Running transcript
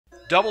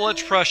double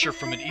edge pressure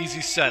from an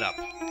easy setup.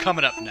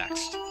 Coming up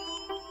next.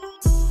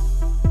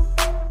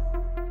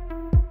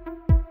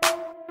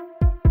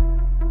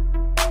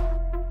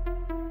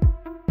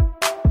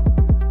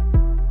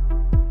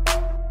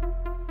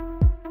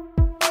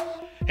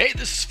 Hey,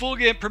 this is Full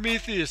Game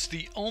Prometheus,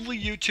 the only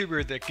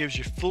YouTuber that gives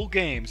you full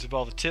games of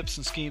all the tips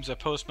and schemes I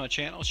post on my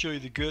channel. I'll show you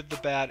the good, the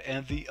bad,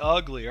 and the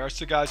ugly. Alright,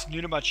 so guys,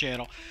 new to my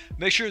channel,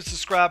 make sure to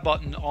subscribe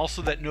button,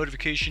 also that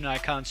notification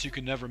icon so you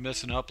can never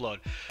miss an upload.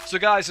 So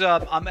guys,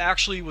 I'm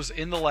actually was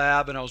in the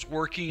lab and I was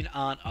working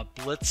on a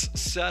Blitz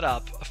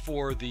setup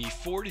for the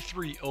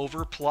 43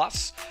 over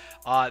plus.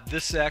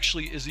 This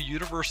actually is a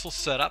universal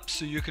setup,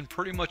 so you can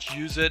pretty much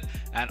use it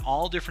on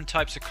all different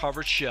types of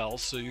covered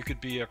shells. So you could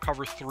be a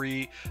cover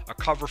 3, a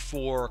cover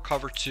 4, a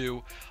cover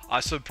 2.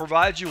 So it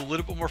provides you a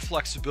little bit more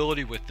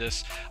flexibility with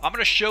this. I'm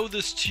going to show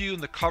this to you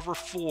in the cover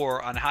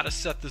 4 on how to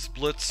set this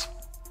Blitz.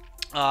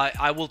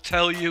 I will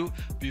tell you,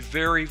 be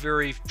very,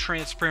 very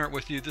transparent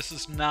with you. This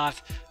is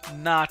not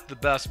the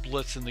best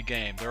blitz in the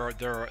game. There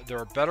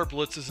are better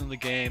blitzes in the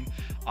game.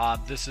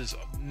 This is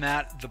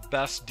not the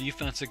best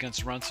defense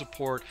against run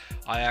support.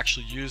 I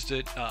actually used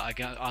it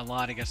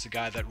online against a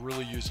guy that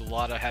really used a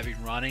lot of heavy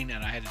running,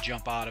 and I had to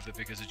jump out of it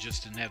because it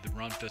just didn't have the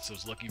run fits I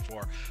was looking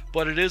for.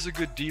 But it is a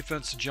good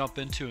defense to jump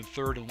into in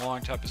third and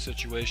long type of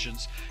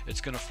situations. It's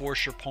going to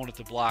force your opponent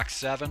to block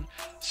 7.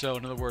 So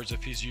in other words,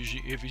 if he's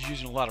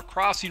using a lot of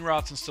crossing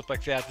routes and stuff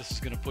like that, this is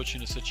going to put you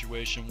in a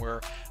situation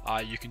where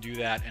you can do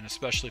that, and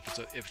especially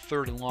if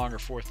third and long or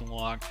fourth and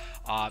long,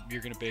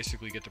 you're going to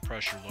basically get the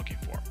pressure you're looking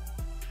for.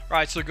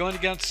 Alright, so going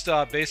against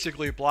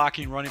basically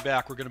blocking running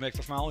back, we're going to make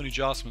the following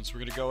adjustments. We're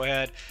going to go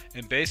ahead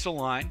and base a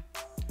line,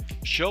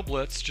 show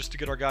blitz just to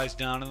get our guys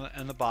down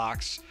in the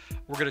box.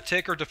 We're going to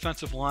take our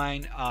defensive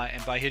line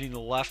and by hitting the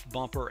left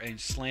bumper and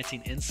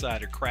slanting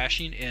inside or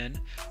crashing in.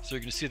 So you're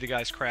going to see the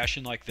guys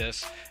crashing like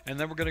this. And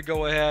then we're going to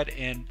go ahead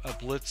and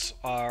blitz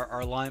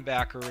our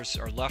linebackers,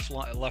 our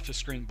left of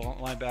screen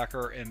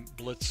linebacker, and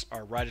blitz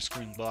our right of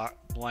screen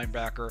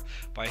linebacker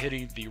by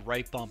hitting the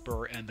right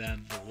bumper and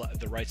then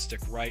the right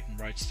stick right and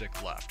right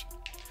stick left.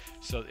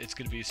 So it's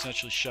going to be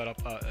essentially set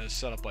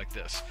up like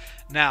this.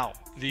 Now,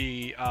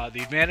 the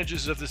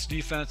advantages of this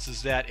defense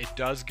is that it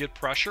does get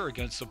pressure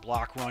against a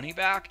block running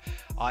back.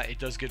 It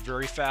does get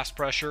very fast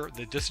pressure.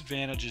 The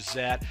disadvantage is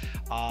that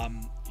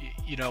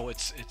you know,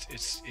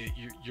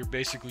 you're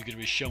basically going to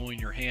be showing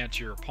your hand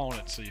to your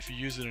opponent. So if you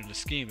use it in a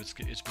scheme, it's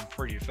been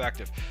pretty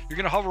effective. You're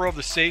going to hover over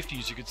the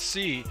safeties. You can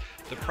see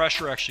the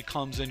pressure actually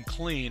comes in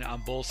clean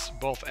on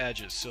both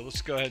edges. So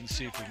let's go ahead and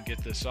see if we can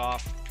get this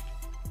off.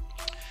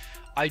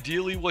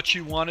 Ideally, what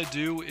you want to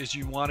do is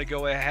you want to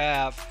go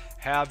ahead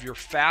have your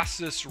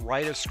fastest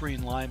right of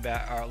screen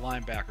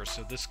linebacker.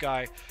 So this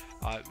guy,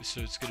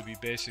 so it's going to be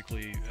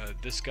basically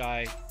this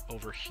guy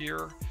over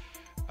here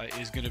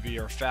is going to be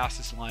our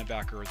fastest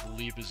linebacker at the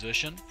lead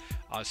position.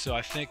 So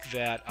I think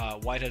that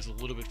Whitehead's a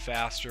little bit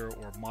faster,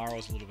 or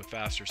Morrow's a little bit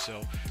faster.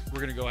 So we're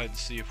going to go ahead and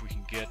see if we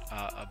can get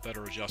a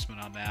better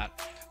adjustment on that.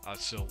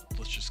 So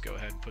let's just go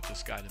ahead and put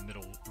this guy in the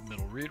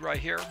middle read right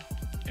here,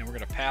 and we're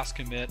going to pass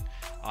commit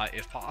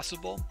if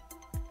possible.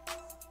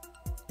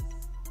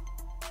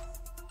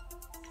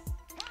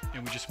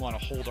 And we just want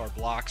to hold our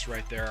blocks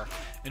right there.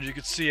 And you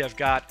can see I've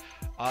got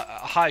a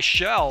high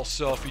shell,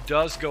 so if he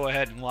does go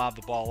ahead and lob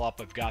the ball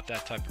up, I've got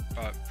that type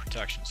of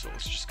protection. So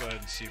let's just go ahead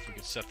and see if we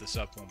can set this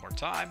up one more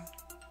time.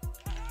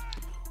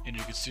 And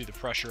you can see the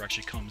pressure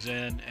actually comes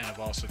in, and I've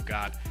also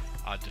got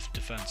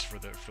defense for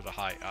the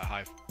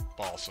high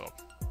ball.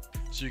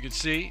 So you can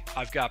see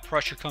I've got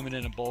pressure coming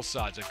in on both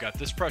sides. I've got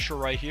this pressure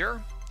right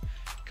here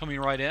coming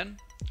right in,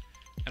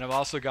 and I've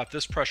also got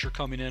this pressure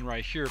coming in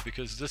right here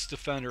because this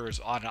defender is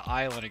on an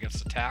island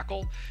against the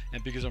tackle,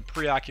 and because I'm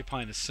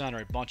preoccupying the center,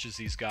 it bunches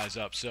these guys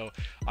up. So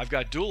I've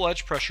got dual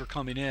edge pressure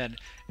coming in.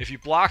 If he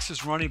blocks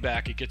his running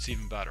back, it gets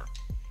even better.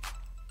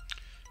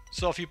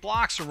 So if he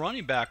blocks a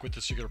running back with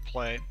this particular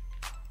play,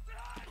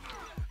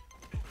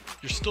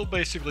 you're still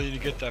basically going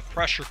to get that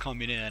pressure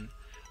coming in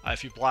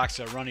if he blocks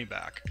that running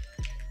back.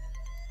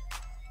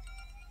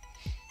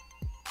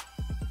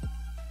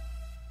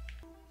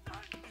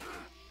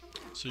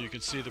 So you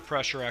can see the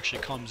pressure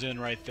actually comes in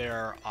right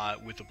there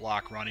with the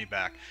block running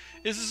back.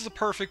 Is this a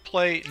perfect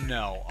play?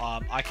 No.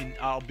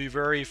 I'll be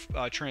very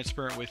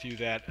transparent with you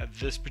that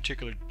this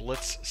particular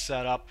blitz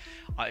setup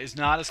is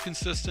not as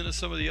consistent as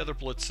some of the other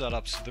blitz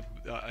setups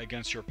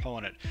against your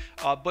opponent.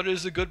 But it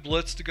is a good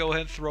blitz to go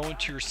ahead and throw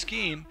into your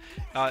scheme,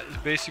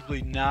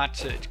 basically not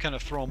to kind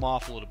of throw them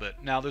off a little bit.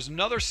 Now there's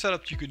another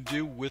setup you can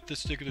do with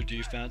this particular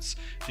defense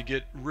to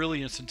get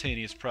really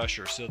instantaneous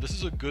pressure. So this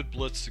is a good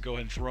blitz to go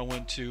ahead and throw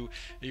into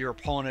your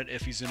opponent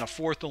if he's in a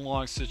fourth and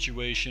long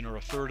situation or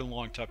a third and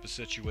long type of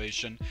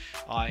situation.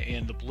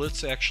 And the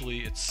blitz actually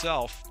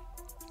itself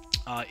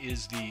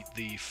is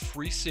the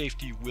free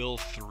safety will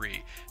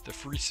 3. The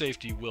free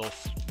safety will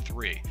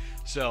 3.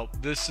 So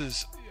this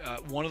is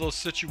one of those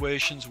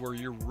situations where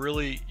you're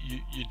really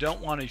you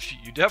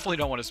definitely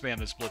don't want to spam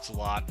this blitz a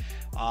lot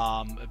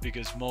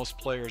because most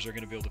players are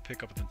going to be able to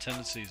pick up the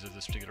tendencies of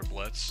this particular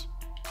blitz.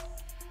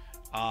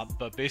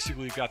 But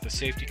basically, you've got the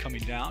safety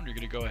coming down. You're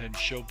going to go ahead and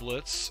show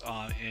blitz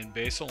in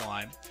base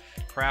align,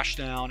 crash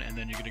down, and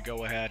then you're going to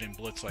go ahead and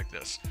blitz like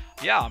this.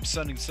 Yeah, I'm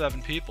sending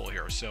 7 people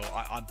here, so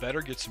I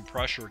better get some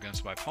pressure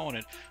against my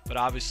opponent, but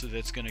obviously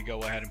that's going to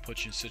go ahead and put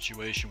you in a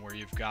situation where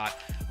you've got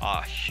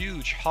a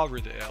huge hover,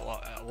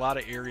 a lot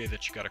of area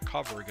that you got to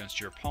cover against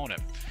your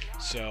opponent.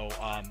 So,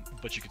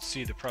 but you can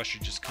see the pressure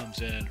just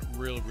comes in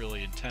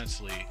really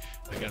intensely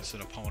against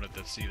an opponent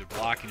that's either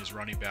blocking his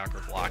running back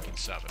or blocking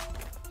 7.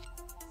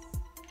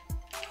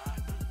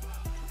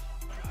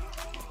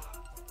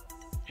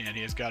 And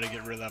he has got to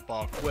get rid of that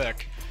ball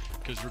quick,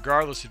 because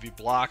regardless if he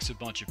blocks a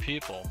bunch of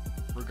people,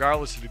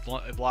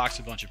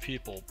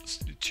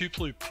 2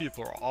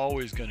 people are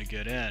always going to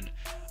get in,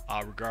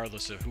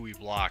 regardless of who he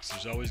blocks.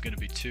 There's always going to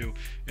be 2.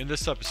 In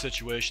this type of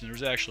situation,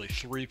 there's actually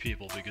 3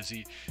 people, because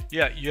you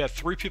have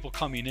 3 people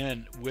coming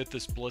in with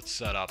this blitz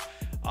setup,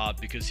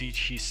 because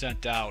he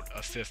sent out a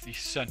 5th. He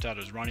sent out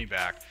his running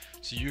back.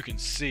 So you can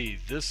see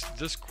this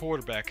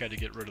quarterback had to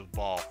get rid of the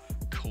ball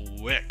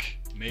quick,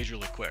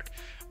 majorly quick.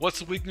 What's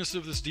the weakness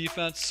of this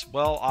defense?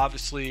 Well,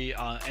 obviously,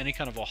 any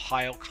kind of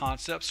Ohio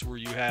concepts where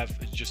you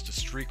have just a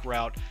streak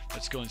route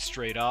that's going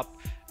straight up,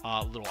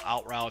 little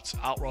out routes.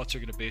 Out routes are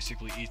going to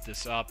basically eat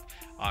this up.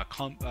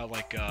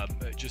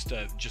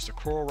 Just a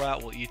curl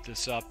route will eat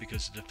this up,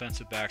 because the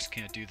defensive backs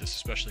can't do this,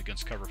 especially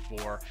against cover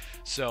 4.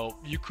 So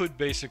you could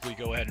basically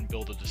go ahead and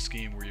build a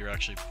scheme where you're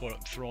actually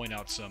throwing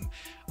out some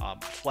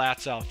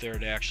flats out there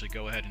to actually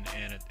go ahead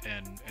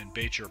and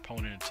bait your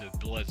opponent into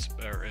blitz,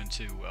 or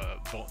into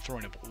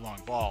throwing a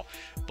long ball.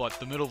 But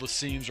the middle of the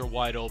seams are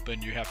wide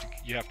open. You have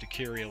to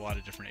carry a lot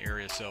of different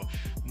areas. So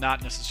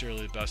not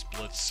necessarily the best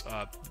blitz,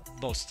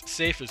 most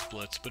safest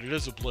blitz, but it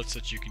is a blitz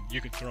that you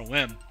can throw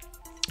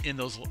in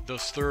those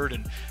 3rd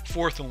and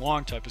 4th and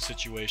long type of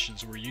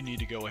situations where you need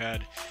to go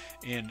ahead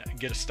and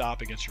get a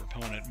stop against your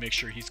opponent. Make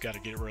sure he's got to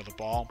get rid of the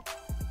ball.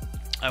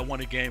 I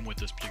won a game with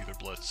this particular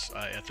blitz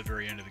at the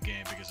very end of the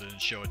game, because I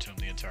didn't show it to him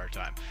the entire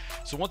time.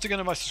 So once again,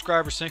 to my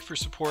subscribers, thanks for your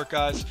support,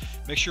 guys.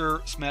 Make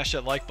sure smash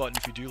that like button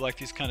if you do like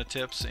these kind of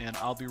tips, and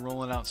I'll be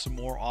rolling out some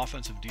more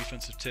offensive,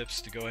 defensive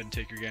tips to go ahead and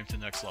take your game to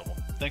the next level.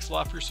 Thanks a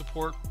lot for your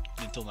support,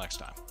 and until next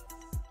time.